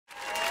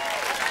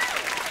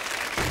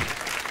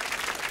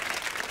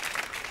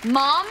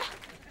Mom?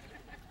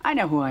 I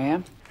know who I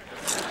am.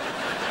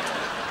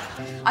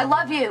 I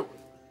love you.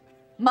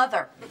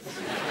 Mother.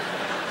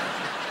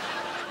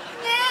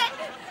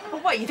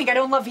 What, you think I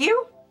don't love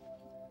you?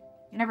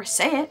 You never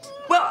say it.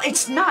 Well,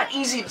 it's not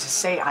easy to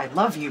say I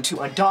love you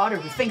to a daughter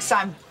who thinks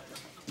I'm,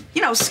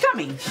 you know,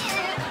 scummy.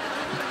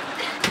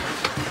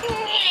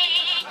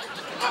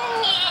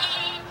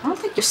 I don't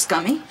think you're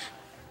scummy.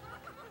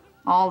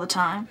 All the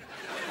time.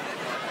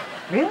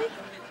 Really?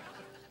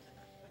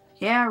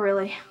 Yeah,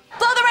 really.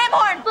 Blow the ram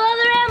horn! Blow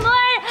the ram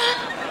horn!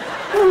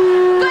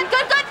 Good,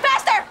 good, good!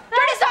 Faster!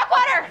 Dirty sock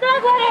water!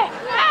 Sock water!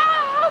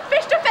 Ah,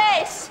 fish to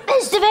face!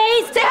 Fish to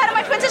face! Say hi to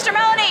my twin sister,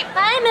 Melanie!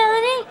 Hi,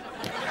 Melanie!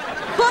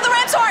 Blow the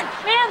ram's horn!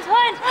 Ram's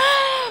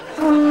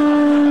horn!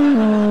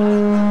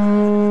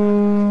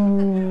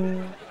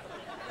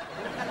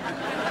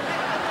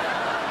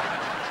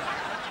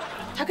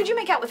 How could you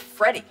make out with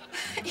Freddie?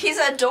 He's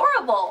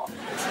adorable.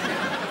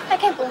 I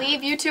can't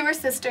believe you two are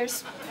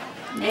sisters.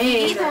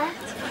 Neither.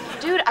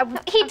 Dude,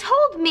 He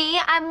told me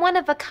I'm one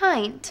of a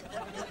kind.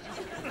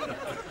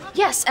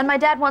 Yes, and my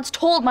dad once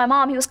told my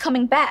mom he was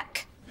coming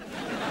back.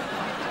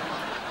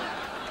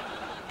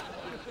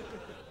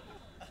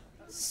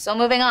 So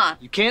moving on.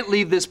 You can't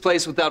leave this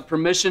place without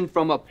permission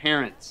from a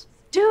parent.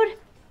 Dude,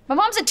 my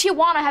mom's in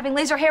Tijuana having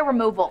laser hair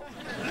removal.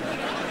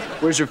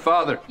 Where's your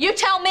father? You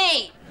tell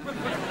me!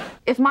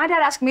 If my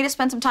dad asked me to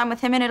spend some time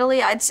with him in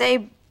Italy, I'd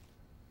say,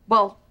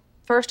 well,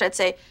 first I'd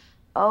say,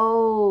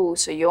 oh,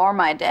 so you're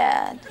my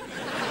dad.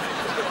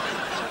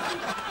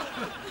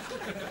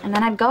 And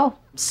then I'd go.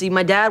 See,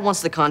 my dad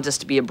wants the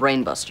contest to be a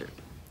brain buster.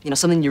 You know,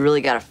 something you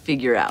really gotta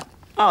figure out.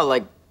 Oh,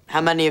 like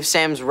how many of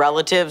Sam's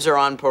relatives are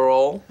on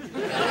parole?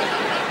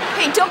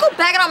 Hey, don't go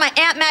bagging on my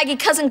Aunt Maggie,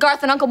 Cousin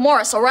Garth, and Uncle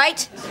Morris, all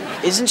right?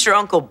 Isn't your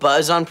Uncle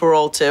Buzz on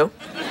parole, too?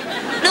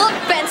 Now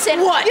look,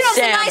 Benson. What, you know,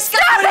 Sam? the nice guy.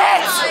 Stop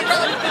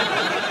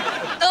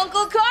it!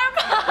 Uncle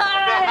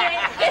Carmine!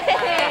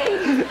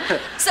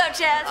 So,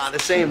 Chaz? The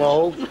same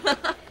old.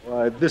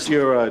 This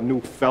your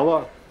new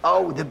fella?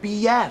 Oh, the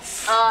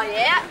BF. Oh,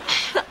 yeah.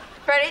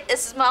 Freddie,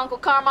 this is my Uncle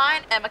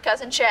Carmine and my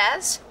cousin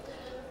Chaz.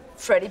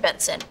 Freddie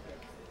Benson.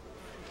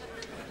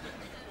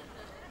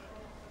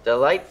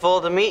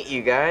 Delightful to meet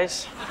you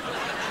guys.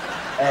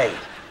 Hey,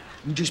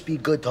 you just be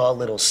good to our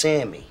little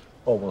Sammy.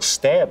 Or we'll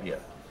stab you.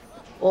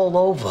 All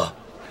over.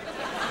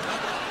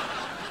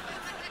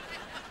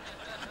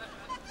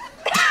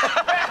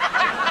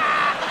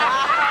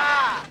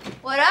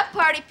 What up,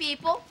 party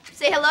people?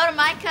 Say hello to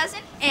my cousin,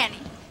 Annie.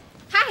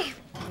 Hi.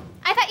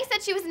 I thought you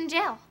said she was in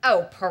jail.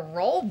 Oh,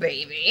 parole,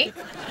 baby.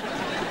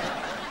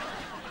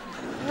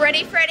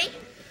 Ready, Freddie?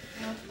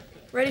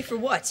 Ready for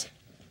what?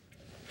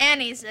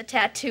 Annie's a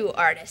tattoo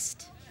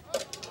artist.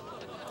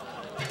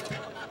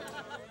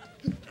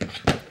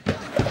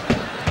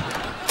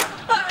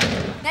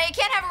 Now, you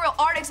can't have a real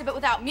art exhibit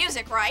without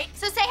music, right?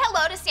 So say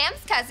hello to Sam's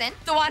cousin,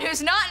 The one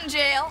who's not in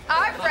jail,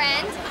 our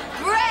friend,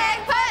 Greg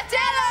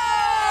Patello!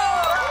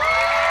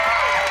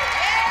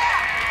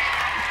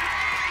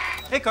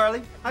 Hey,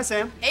 Carly. Hi,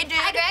 Sam. Hey, dude.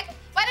 Hi, Greg.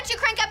 Why don't you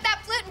crank up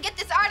that flute and get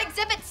this art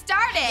exhibit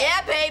started?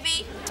 Yeah,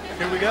 baby.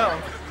 Here we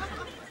go.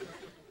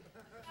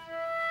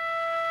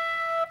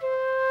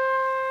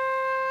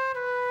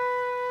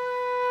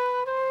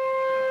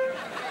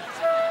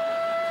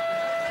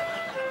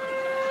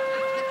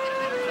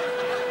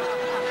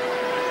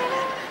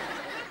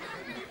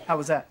 How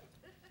was that?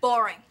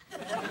 Boring.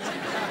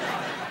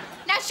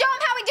 Now show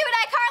him how we do it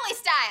iCarly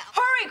style.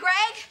 Hurry,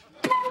 Greg.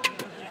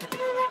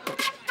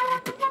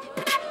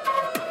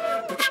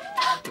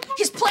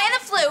 He's playing the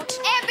flute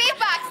And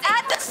beatboxing.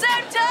 at the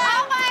same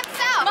time. All by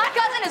himself. My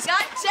cousin has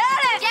got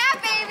talent. Yeah,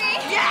 baby.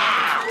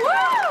 Yeah!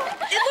 Woo!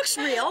 It looks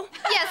real.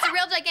 Yes, a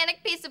real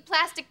gigantic piece of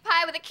plastic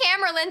pie with a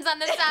camera lens on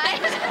the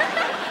side.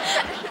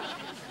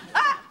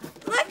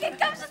 Look, it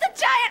comes with a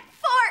giant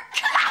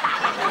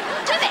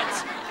fork.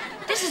 Pivot!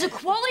 This is a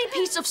quality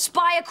piece of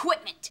spy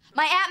equipment.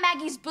 My Aunt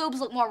Maggie's boobs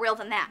look more real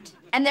than that,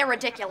 and they're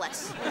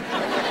ridiculous.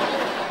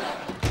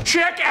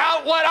 Check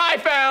out what I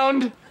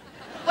found!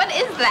 What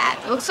is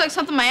that? It looks like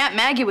something my Aunt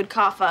Maggie would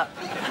cough up.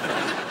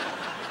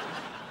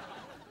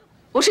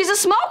 Well, she's a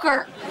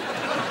smoker.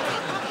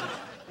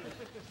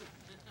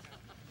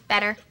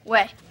 Better.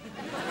 Way.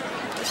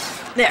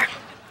 There.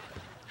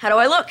 How do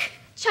I look?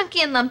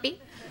 Chunky and lumpy.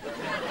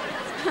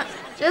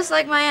 Just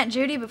like my Aunt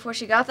Judy before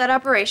she got that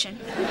operation.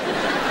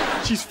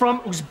 She's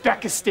from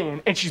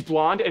Uzbekistan, and she's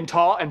blonde and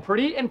tall and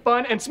pretty and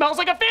fun and smells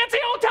like a fancy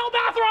hotel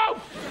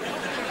bathroom!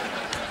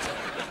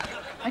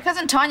 My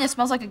cousin Tanya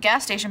smells like a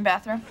gas station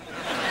bathroom.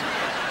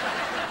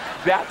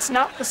 That's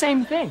not the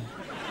same thing.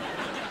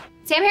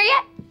 Sam here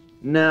yet?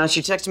 Nah,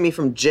 she texted me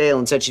from jail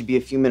and said she'd be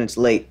a few minutes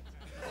late.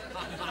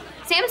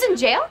 Sam's in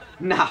jail?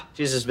 Nah,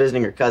 she's just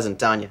visiting her cousin,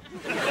 Tanya.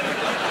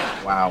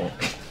 Wow.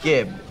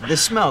 Gib,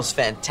 this smells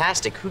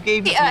fantastic. Who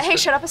gave you Hey,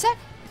 shut up a sec.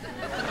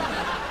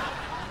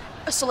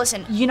 So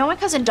listen, you know my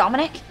cousin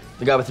Dominic?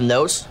 The guy with the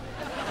nose?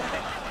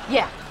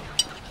 Yeah.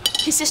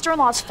 His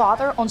sister-in-law's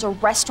father owns a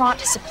restaurant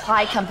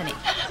supply company.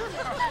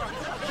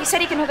 He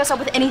said he can hook us up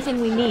with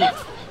anything we need.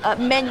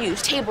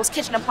 menus, tables,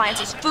 kitchen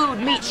appliances, food,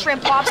 meat,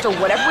 shrimp, lobster,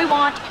 whatever we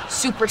want,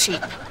 super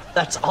cheap.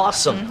 That's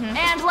awesome.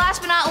 And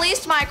last but not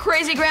least, my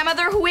crazy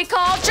grandmother, who we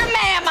call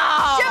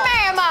Jemima.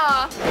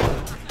 Jemima!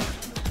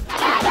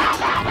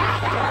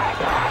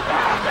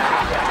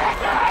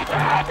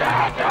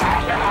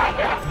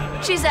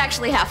 She's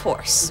actually half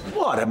horse.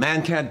 What, a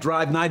man can't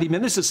drive 90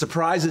 minutes to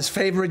surprise his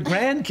favorite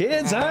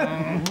grandkids, huh?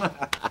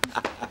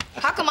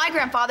 How come my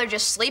grandfather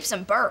just sleeps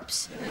and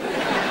burps?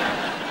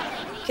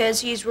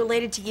 Because he's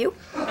related to you?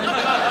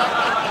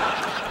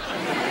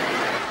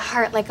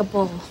 Heart like a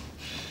bull.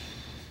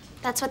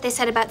 That's what they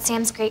said about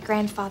Sam's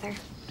great-grandfather.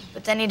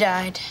 But then he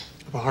died.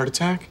 Of a heart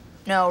attack?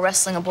 No,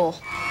 wrestling a bull.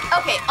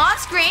 Okay, on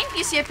screen,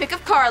 you see a pic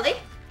of Carly.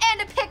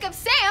 And a pic of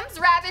Sam's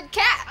rabid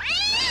cat.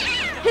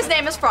 His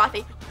name is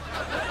Frothy.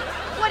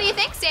 What do you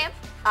think, Sam?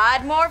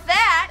 I'd morph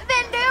that.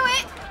 Then do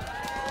it!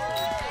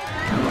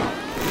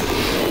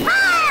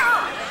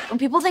 When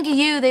people think of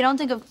you, they don't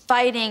think of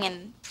fighting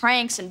and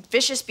pranks and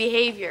vicious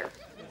behavior.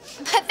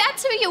 But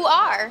that's who you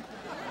are.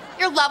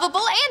 You're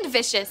lovable and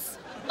vicious.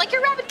 Like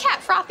your rabid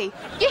cat, Frothy.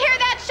 You hear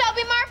that,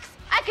 Shelby Marks?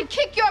 I could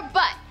kick your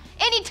butt.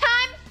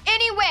 Anytime,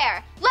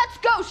 anywhere. Let's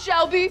go,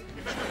 Shelby.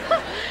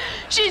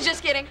 She's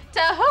just kidding.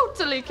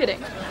 Totally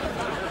kidding.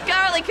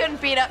 Carly couldn't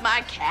beat up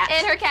my cat.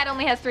 And her cat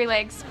only has 3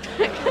 legs.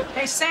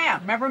 Hey,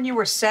 Sam, remember when you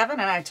were 7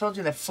 and I told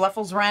you that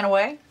Fluffles ran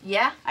away?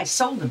 Yeah? I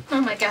sold him.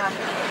 Oh my God.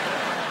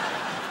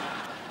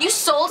 You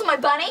sold my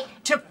bunny?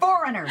 To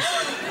foreigners.